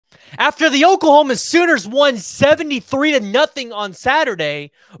After the Oklahoma Sooners won 73-0 on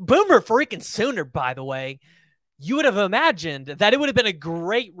Saturday, Boomer freaking Sooner, by the way, you would have imagined that it would have been a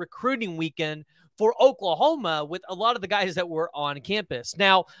great recruiting weekend for Oklahoma with a lot of the guys that were on campus.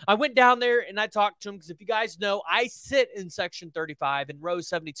 Now, I went down there and I talked to them because if you guys know, I sit in section 35 in row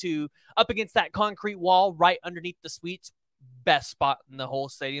 72 up against that concrete wall right underneath the suites. Best spot in the whole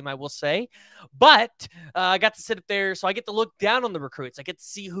stadium, I will say. But I got to sit up there, so I get to look down on the recruits. I get to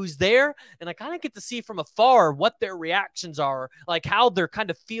see who's there, and I kind of get to see from afar what their reactions are, like how they're kind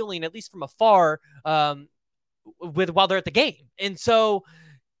of feeling, at least from afar, while they're at the game. And so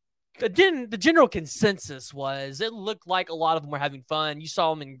the general consensus was it looked like a lot of them were having fun. You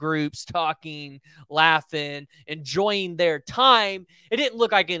saw them in groups, talking, laughing, enjoying their time. It didn't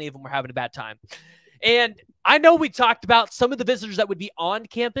look like any of them were having a bad time. And I know we talked about some of the visitors that would be on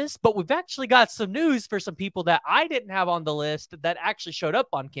campus, but we've actually got some news for some people that I didn't have on the list that actually showed up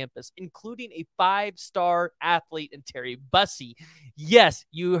on campus, including a 5-star athlete in Terry Bussey. Yes,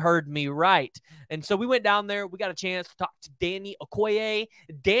 you heard me right. And so we went down there. We got a chance to talk to Danny Okoye,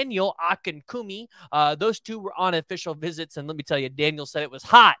 Daniel Akankumi. Those two were on official visits, and let me tell you, Daniel said it was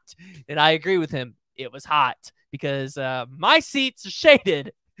hot, and I agree with him. It was hot because my seats are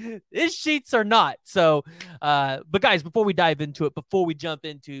shaded. His sheets are not. So, but guys, before we dive into it, before we jump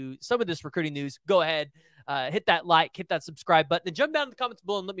into some of this recruiting news, go ahead, hit that like, hit that subscribe button, and jump down in the comments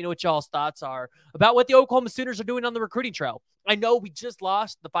below and let me know what y'all's thoughts are about what the Oklahoma Sooners are doing on the recruiting trail. I know we just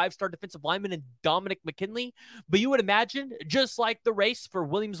lost the 5-star defensive lineman in Dominic McKinley, but you would imagine, just like the race for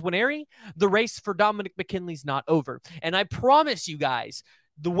Williams-Nwaneri, the race for Dominic McKinley's not over. And I promise you guys,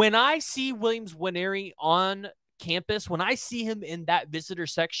 when I see Williams-Nwaneri on campus, when I see him in that visitor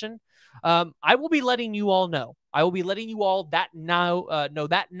section, I will be letting you all know. I will be letting you all know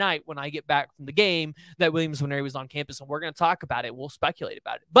that night when I get back from the game that Williams-Nwaneri was on campus, and we're going to talk about it. We'll speculate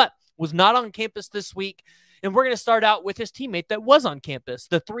about it, but was not on campus this week. And we're going to start out with his teammate that was on campus,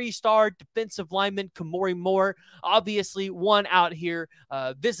 the 3-star defensive lineman, Kamori Moore, obviously one out here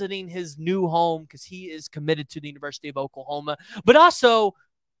visiting his new home because he is committed to the University of Oklahoma, but also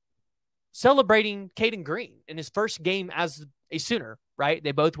celebrating Caden Green in his first game as a Sooner, right?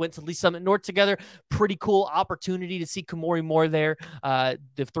 They both went to Lee Summit North together. Pretty cool opportunity to see Kamori Moore there, the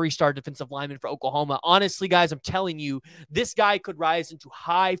 3-star defensive lineman for Oklahoma. Honestly, guys, I'm telling you, this guy could rise into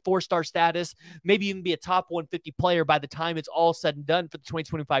high 4-star status, maybe even be a top 150 player by the time it's all said and done for the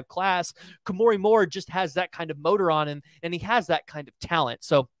 2025 class. Kamori Moore just has that kind of motor on him, and he has that kind of talent.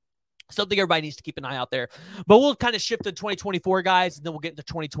 So something everybody needs to keep an eye out there. But we'll kind of shift to 2024 guys, and then we'll get into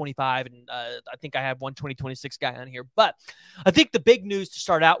 2025. And I think I have one 2026 guy on here. But I think the big news to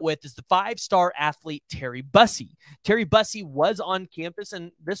start out with is the 5-star athlete, Terry Bussey. Terry Bussey was on campus,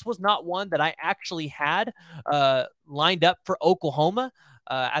 and this was not one that I actually had lined up for Oklahoma.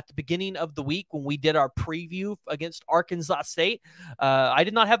 At the beginning of the week when we did our preview against Arkansas State. I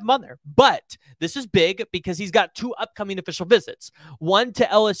did not have him on there, but this is big because he's got 2 upcoming official visits. One to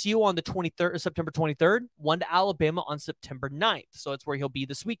LSU on the September 23rd, one to Alabama on September 9th. So it's where he'll be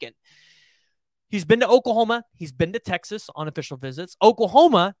this weekend. He's been to Oklahoma. He's been to Texas on official visits.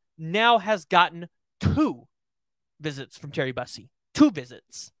 Oklahoma now has gotten 2 visits from Terry Bussey. 2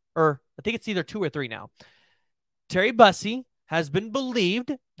 visits. Or I think it's either 2 or 3 now. Terry Bussey has been believed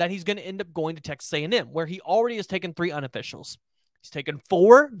that he's going to end up going to Texas A&M, where he already has taken 3 unofficials. He's taken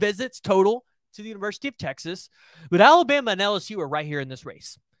 4 visits total to the University of Texas, but Alabama and LSU are right here in this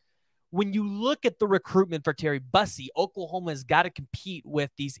race. When you look at the recruitment for Terry Bussey, Oklahoma has got to compete with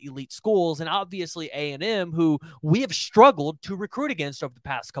these elite schools, and obviously A&M, who we have struggled to recruit against over the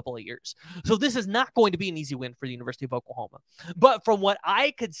past couple of years. So this is not going to be an easy win for the University of Oklahoma. But from what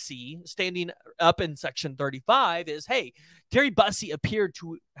I could see standing up in Section 35 is, hey, Terry Bussey appeared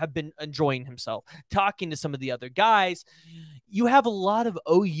to have been enjoying himself, talking to some of the other guys. You have a lot of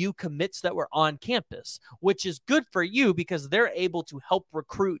OU commits that were on campus, which is good for you because they're able to help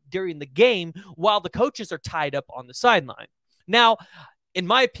recruit during the game while the coaches are tied up on the sideline. Now, in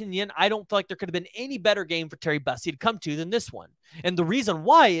my opinion, I don't feel like there could have been any better game for Terry Bussey to come to than this one. And the reason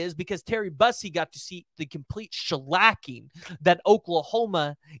why is because Terry Bussey got to see the complete shellacking that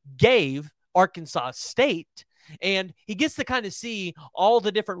Oklahoma gave Arkansas State. And he gets to kind of see all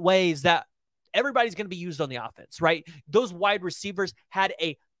the different ways that everybody's going to be used on the offense, right? Those wide receivers had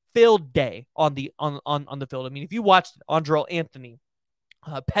a field day on the field. I mean, if you watched Andrell Anthony,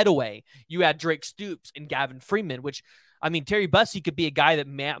 Petaway, you had Drake Stoops and Gavin Freeman, which, I mean, Terry Bussey could be a guy that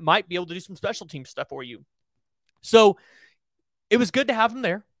might be able to do some special team stuff for you. So it was good to have him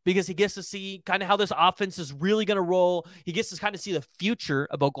there. because he gets to see kind of how this offense is really going to roll. He gets to kind of see the future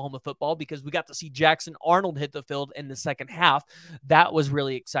of Oklahoma football because we got to see Jackson Arnold hit the field in the second half. That was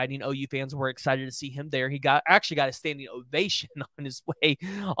really exciting. OU fans were excited to see him there. He actually got a standing ovation on his way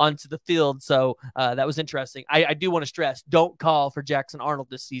onto the field. So that was interesting. I do want to stress, don't call for Jackson Arnold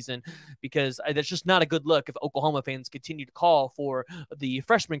this season, because that's just not a good look if Oklahoma fans continue to call for the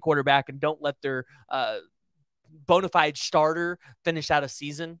freshman quarterback and don't let their bona fide starter finish out a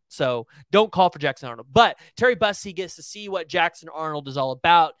season. So don't call for Jackson Arnold. But Terry Bussey gets to see what Jackson Arnold is all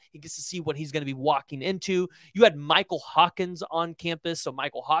about. He gets to see what he's going to be walking into. You had Michael Hawkins on campus, so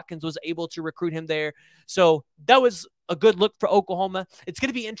Michael Hawkins was able to recruit him there. So that was a good look for Oklahoma. It's going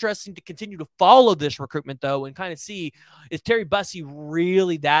to be interesting to continue to follow this recruitment, though, and kind of see, is Terry Bussey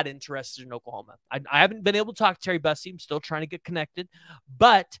really that interested in Oklahoma? I haven't been able to talk to Terry Bussey. I'm still trying to get connected.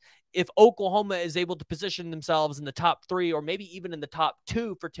 But if Oklahoma is able to position themselves in the top 3 or maybe even in the top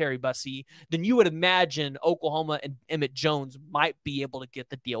 2 for Terry Bussey, then you would imagine Oklahoma and Emmett Jones might be able to get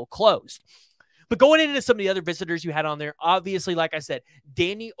the deal closed. But going into some of the other visitors you had on there, obviously, like I said,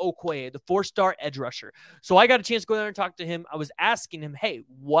 Danny Okoye, the 4-star edge rusher. So I got a chance to go there and talk to him. I was asking him, hey,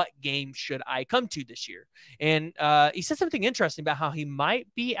 what game should I come to this year? And he said something interesting about how he might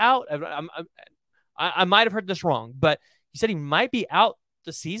be out. I might have heard this wrong, but he said he might be out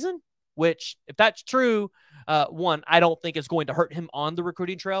the season, which, if that's true, one, I don't think it's going to hurt him on the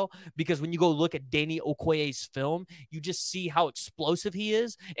recruiting trail, because when you go look at Danny Okoye's film, you just see how explosive he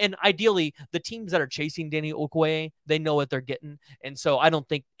is. And ideally, the teams that are chasing Danny Okoye, they know what they're getting. And so I don't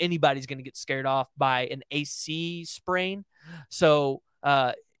think anybody's going to get scared off by an AC sprain. So,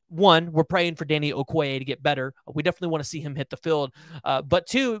 one, we're praying for Danny Okoye to get better. We definitely want to see him hit the field. But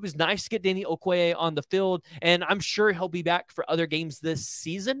two, it was nice to get Danny Okoye on the field, and I'm sure he'll be back for other games this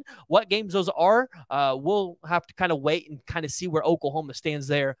season. What games those are, we'll have to kind of wait and kind of see where Oklahoma stands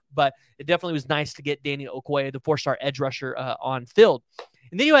there. But it definitely was nice to get Danny Okoye, the 4-star edge rusher, on field.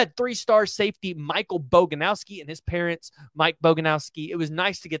 And then you had 3-star safety Michael Boganaski and his parents, Mike Boganaski. It was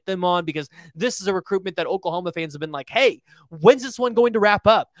nice to get them on, because this is a recruitment that Oklahoma fans have been like, hey, when's this one going to wrap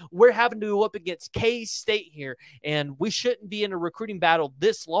up? We're having to go up against K-State here, and we shouldn't be in a recruiting battle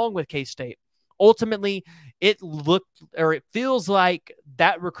this long with K-State. Ultimately, it feels like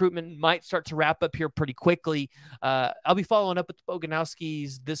that recruitment might start to wrap up here pretty quickly. I'll be following up with the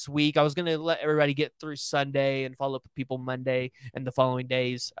Boganowskis this week. I was going to let everybody get through Sunday and follow up with people Monday and the following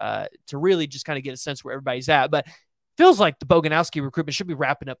days to really just kind of get a sense where everybody's at. But it feels like the Boganowski recruitment should be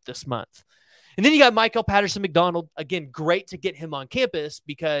wrapping up this month. And then you got Michael Patterson McDonald. Again, great to get him on campus,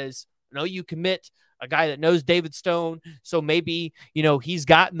 because you commit a guy that knows David Stone. So maybe, he's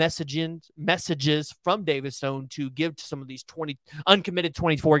got messages from David Stone to give to some of these uncommitted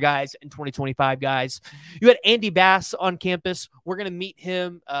 24 guys and 2025 guys. You had Andy Bass on campus. We're going to meet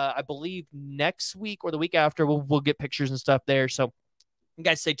him, I believe, next week or the week after. We'll get pictures and stuff there. So you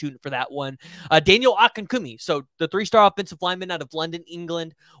guys stay tuned for that one. Daniel Akankumi, so the 3-star offensive lineman out of London,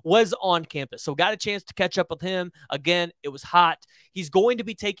 England, was on campus. So got a chance to catch up with him. Again, it was hot. He's going to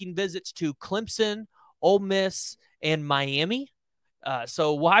be taking visits to Clemson, Ole Miss, and Miami.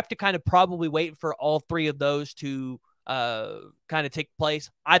 So we'll have to kind of probably wait for all 3 of those to kind of take place.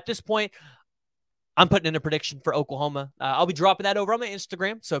 At this point, I'm putting in a prediction for Oklahoma. I'll be dropping that over on my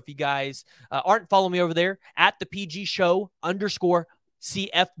Instagram. So if you guys aren't following me over there, at the PG Show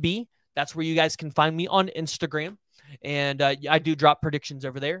 _CFB, that's where you guys can find me on Instagram. And I do drop predictions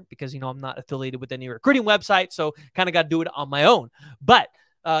over there because, I'm not affiliated with any recruiting website. So kind of got to do it on my own. But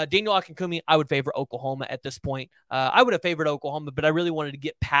Daniel Akankumi, I would favor Oklahoma at this point. I would have favored Oklahoma, but I really wanted to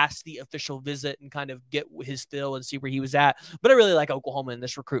get past the official visit and kind of get his feel and see where he was at. But I really like Oklahoma in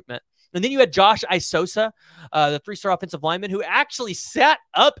this recruitment. And then you had Josh Isosa, the 3-star offensive lineman, who actually sat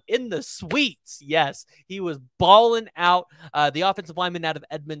up in the suites. Yes, he was balling out. The offensive lineman out of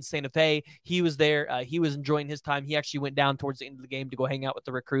Edmond, Santa Fe, he was there. He was enjoying his time. He actually went down towards the end of the game to go hang out with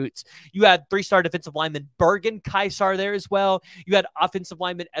the recruits. You had 3-star defensive lineman Bergen Kaisar there as well. You had offensive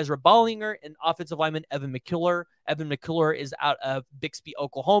lineman Ezra Bollinger and offensive lineman Evan McCullough. Evan McCullough is out of Bixby,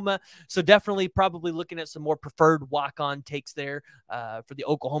 Oklahoma. So definitely probably looking at some more preferred walk-on takes there for the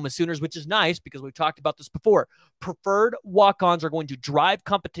Oklahoma Sooners, which is nice because we've talked about this before. Preferred walk-ons are going to drive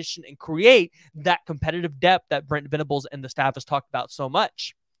competition and create that competitive depth that Brent Venables and the staff has talked about so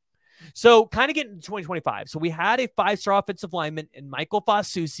much. So kind of getting into 2025. So we had a 5-star offensive lineman in Michael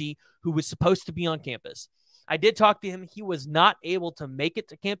Fasusi who was supposed to be on campus. I did talk to him. He was not able to make it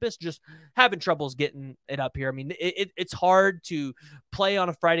to campus, just having troubles getting it up here. I mean, it's hard to play on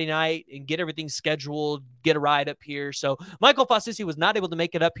a Friday night and get everything scheduled, get a ride up here. So Michael Fasusi was not able to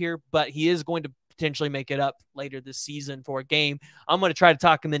make it up here, but he is going to potentially make it up later this season for a game. I'm going to try to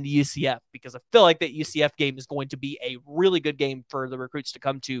talk him into UCF because I feel like that UCF game is going to be a really good game for the recruits to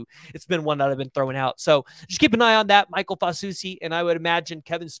come to. It's been one that I've been throwing out. So just keep an eye on that. Michael Fasusi, and I would imagine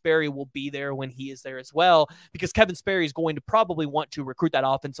Kevin Sperry will be there when he is there as well, because Kevin Sperry is going to probably want to recruit that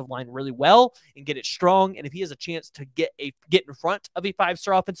offensive line really well and get it strong. And if he has a chance to get in front of a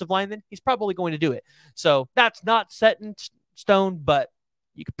 5-star offensive lineman, he's probably going to do it. So that's not set in stone, but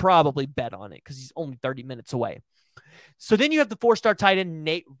you could probably bet on it because he's only 30 minutes away. So then you have the 4-star tight end,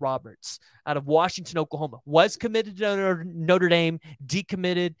 Nate Roberts, out of Washington, Oklahoma. Was committed to Notre Dame,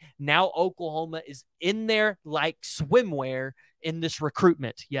 decommitted. Now Oklahoma is in there like swimwear in this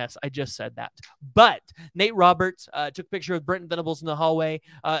recruitment. Yes, I just said that. But Nate Roberts took a picture with Brenton Venables in the hallway.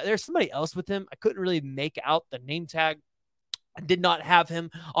 There's somebody else with him. I couldn't really make out the name tag. I did not have him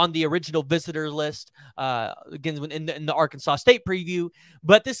on the original visitor list, again, in the Arkansas State preview,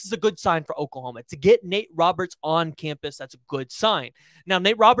 but this is a good sign for Oklahoma. To get Nate Roberts on campus, that's a good sign. Now,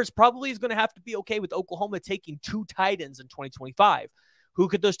 Nate Roberts probably is going to have to be okay with Oklahoma taking 2 tight ends in 2025. Who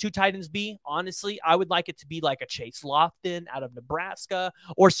could those 2 tight ends be? Honestly, I would like it to be like a Chase Lofton out of Nebraska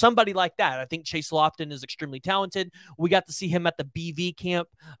or somebody like that. I think Chase Lofton is extremely talented. We got to see him at the BV camp.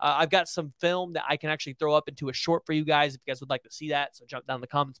 I've got some film that I can actually throw up into a short for you guys if you guys would like to see that. So jump down in the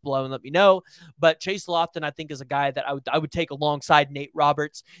comments below and let me know. But Chase Lofton, I think, is a guy that I would take alongside Nate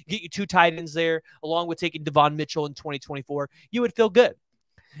Roberts. Get you 2 tight ends there, along with taking Devon Mitchell in 2024. You would feel good.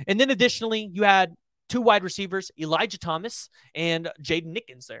 And then additionally, you had 2 wide receivers, Elijah Thomas and Jaden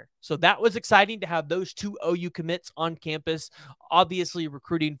Nickens there. So that was exciting to have those 2 OU commits on campus, obviously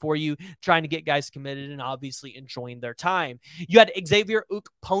recruiting for you, trying to get guys committed and obviously enjoying their time. You had Xavier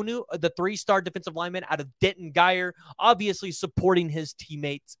Ukponu, the 3-star defensive lineman out of Denton Guyer, obviously supporting his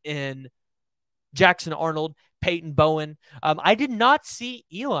teammates in Jackson Arnold, Peyton Bowen. I did not see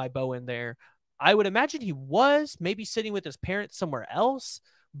Eli Bowen there. I would imagine he was maybe sitting with his parents somewhere else,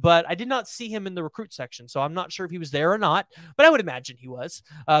 but I did not see him in the recruit section, so I'm not sure if he was there or not, but I would imagine he was.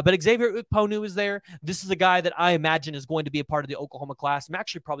 But Xavier Ukponu is there. This is a guy that I imagine is going to be a part of the Oklahoma class. I'm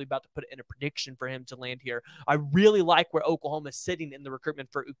actually probably about to put in a prediction for him to land here. I really like where Oklahoma is sitting in the recruitment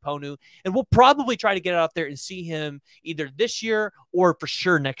for Ukponu, and we'll probably try to get out there and see him either this year or for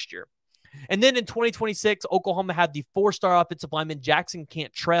sure next year. And then in 2026, Oklahoma had the 4-star offensive lineman Jackson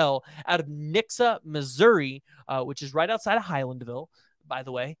Cantrell out of Nixa, Missouri, which is right outside of Highlandville. By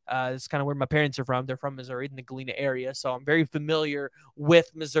the way, it's kind of where my parents are from. They're from Missouri, in the Galena area. So I'm very familiar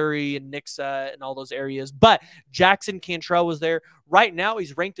with Missouri and Nixa and all those areas. But Jackson Cantrell was there. Right now,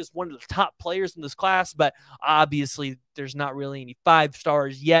 he's ranked as one of the top players in this class. But obviously, there's not really any 5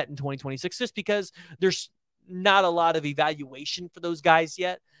 stars yet in 2026, just because there's not a lot of evaluation for those guys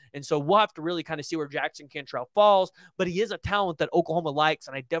yet. And so we'll have to really kind of see where Jackson Cantrell falls. But he is a talent that Oklahoma likes,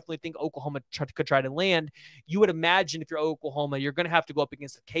 and I definitely think Oklahoma could try to land. You would imagine if you're Oklahoma, you're going to have to go up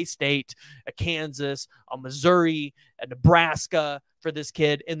against a K-State, a Kansas, a Missouri, a Nebraska for this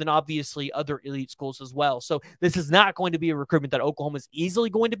kid, and then obviously other elite schools as well. So this is not going to be a recruitment that Oklahoma is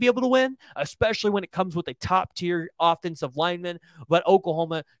easily going to be able to win, especially when it comes with a top-tier offensive lineman, but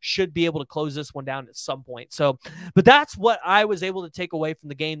Oklahoma should be able to close this one down at some point. So, but that's what I was able to take away from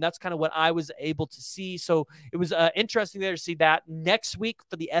the game. That's kind of what I was able to see. So it was interesting there to see that. Next week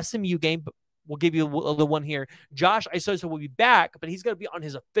for the SMU game, we'll give you a little one here. Josh Isosa will be back, but he's going to be on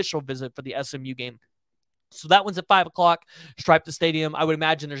his official visit for the SMU game. So that one's at 5 o'clock, Stripe the Stadium. I would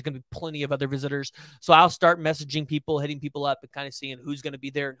imagine there's going to be plenty of other visitors. So I'll start messaging people, hitting people up, and kind of seeing who's going to be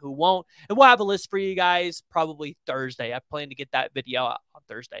there and who won't. And we'll have a list for you guys probably Thursday. I plan to get that video out on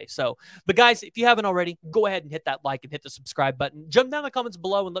Thursday. So, but guys, if you haven't already, go ahead and hit that like and hit the subscribe button. Jump down in the comments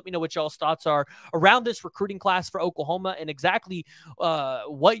below and let me know what y'all's thoughts are around this recruiting class for Oklahoma and exactly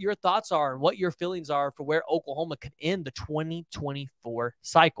what your thoughts are and what your feelings are for where Oklahoma could end the 2024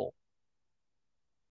 cycle.